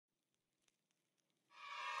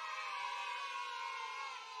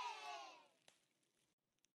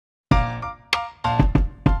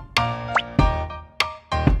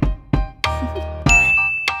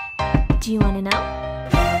Do you want to know?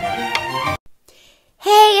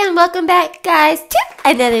 Hey, and welcome back, guys, to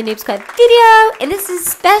another Noob Squad video, and this is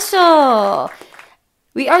special.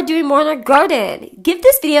 We are doing more in our garden. Give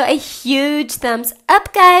this video a huge thumbs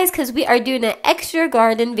up, guys, because we are doing an extra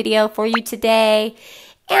garden video for you today.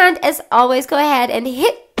 And as always, go ahead and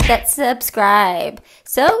hit that subscribe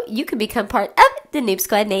so you can become part of the Noob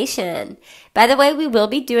Squad Nation. By the way, we will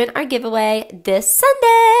be doing our giveaway this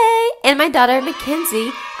Sunday. And my daughter,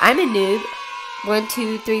 Mackenzie, I'm a noob. 1,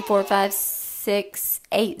 2, 3, 4, 5, 6,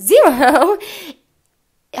 8, 0.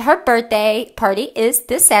 Her birthday party is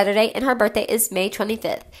this Saturday, and her birthday is May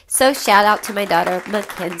 25th. So shout out to my daughter,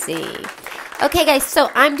 Mackenzie. Okay, guys, so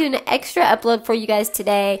I'm doing an extra upload for you guys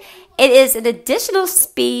today. It is an additional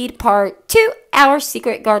speed part to our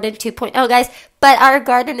Secret Garden 2.0, guys. But our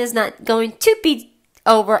garden is not going to be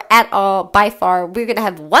over at all by far. We're going to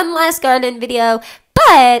have one last garden video.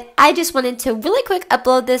 But I just wanted to really quick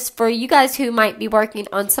upload this for you guys who might be working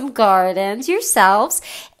on some gardens yourselves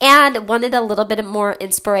and wanted a little bit more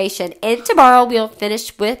inspiration. And tomorrow we'll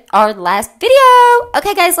finish with our last video.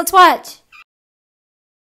 Okay, guys, let's watch.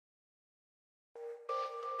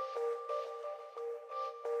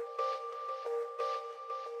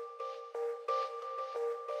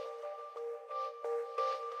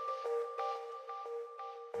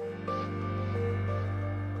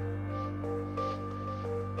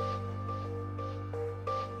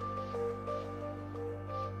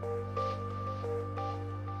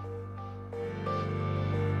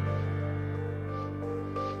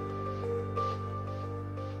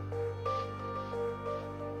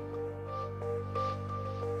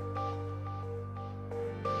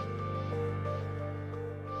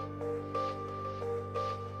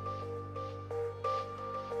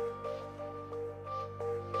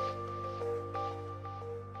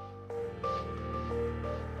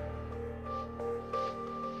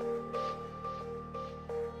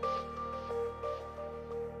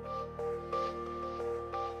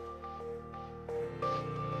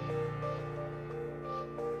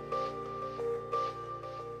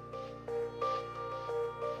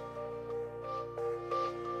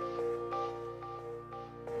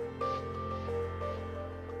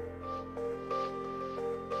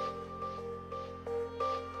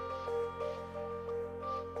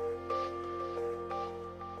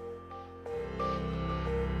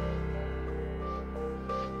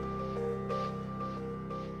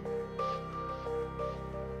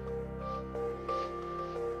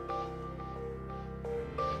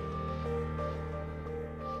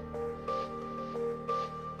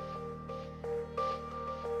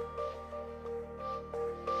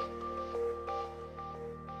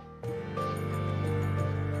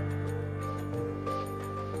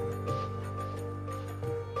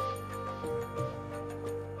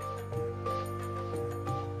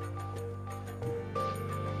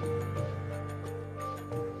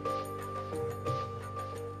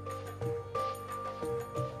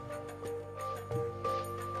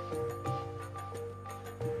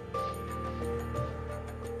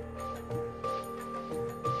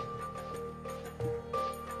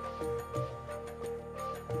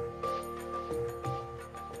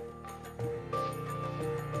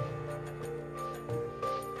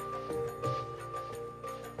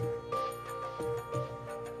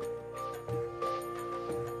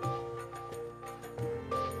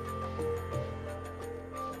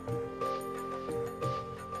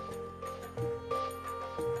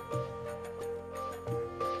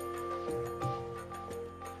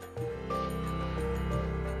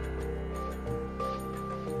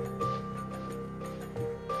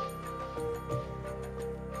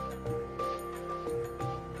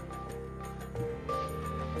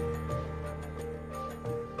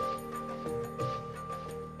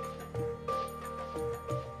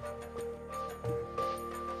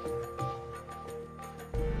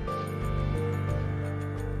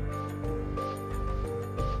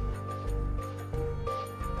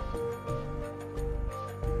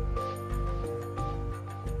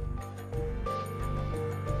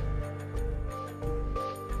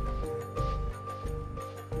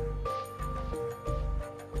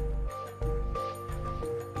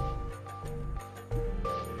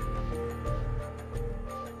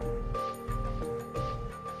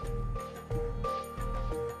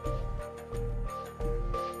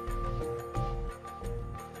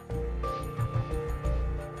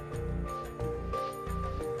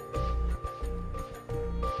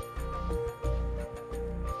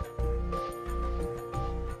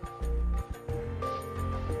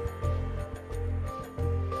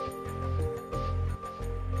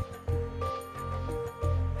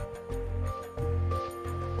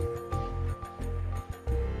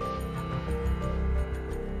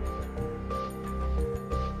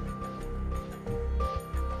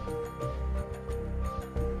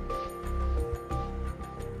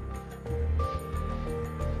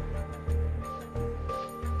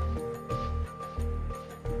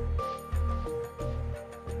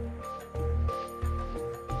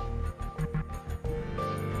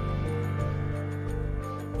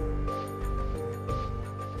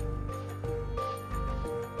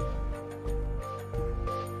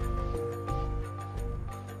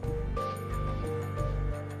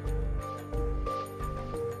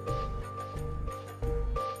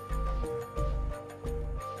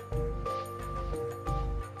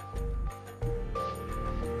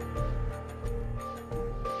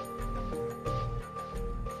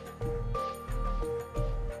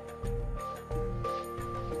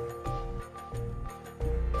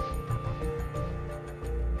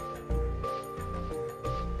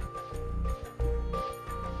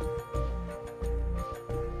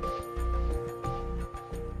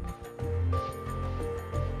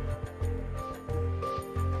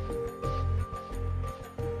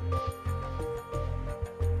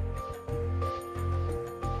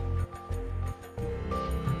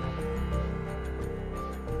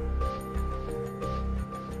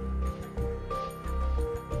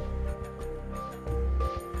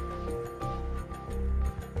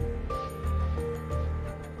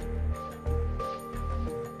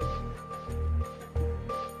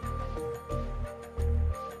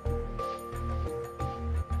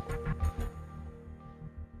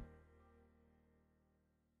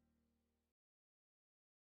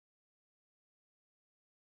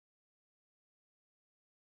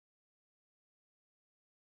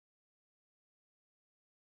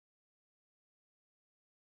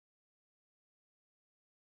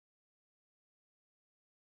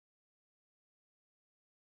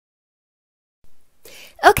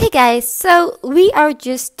 Okay, guys, so we are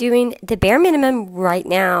just doing the bare minimum right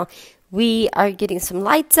now. We are getting some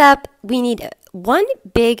lights up. We need one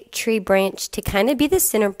big tree branch to kind of be the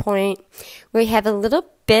center point. We have a little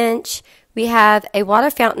bench. We have a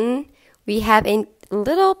water fountain. We have a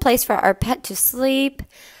little place for our pet to sleep.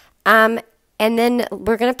 And then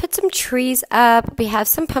we're going to put some trees up. We have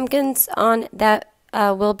some pumpkins on that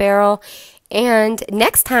wheelbarrow. And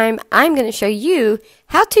next time, I'm going to show you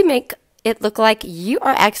how to make it look like you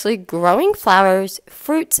are actually growing flowers,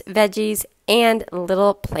 fruits, veggies, and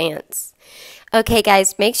little plants. Okay,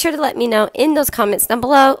 guys, make sure to let me know in those comments down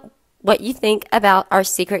below what you think about our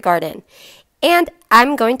secret garden. And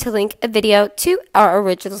I'm going to link a video to our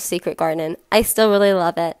original secret garden. I still really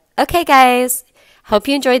love it. Okay, guys, hope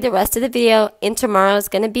you enjoyed the rest of the video, and tomorrow is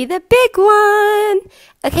going to be the big one.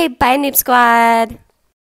 Okay, bye, Noob Squad.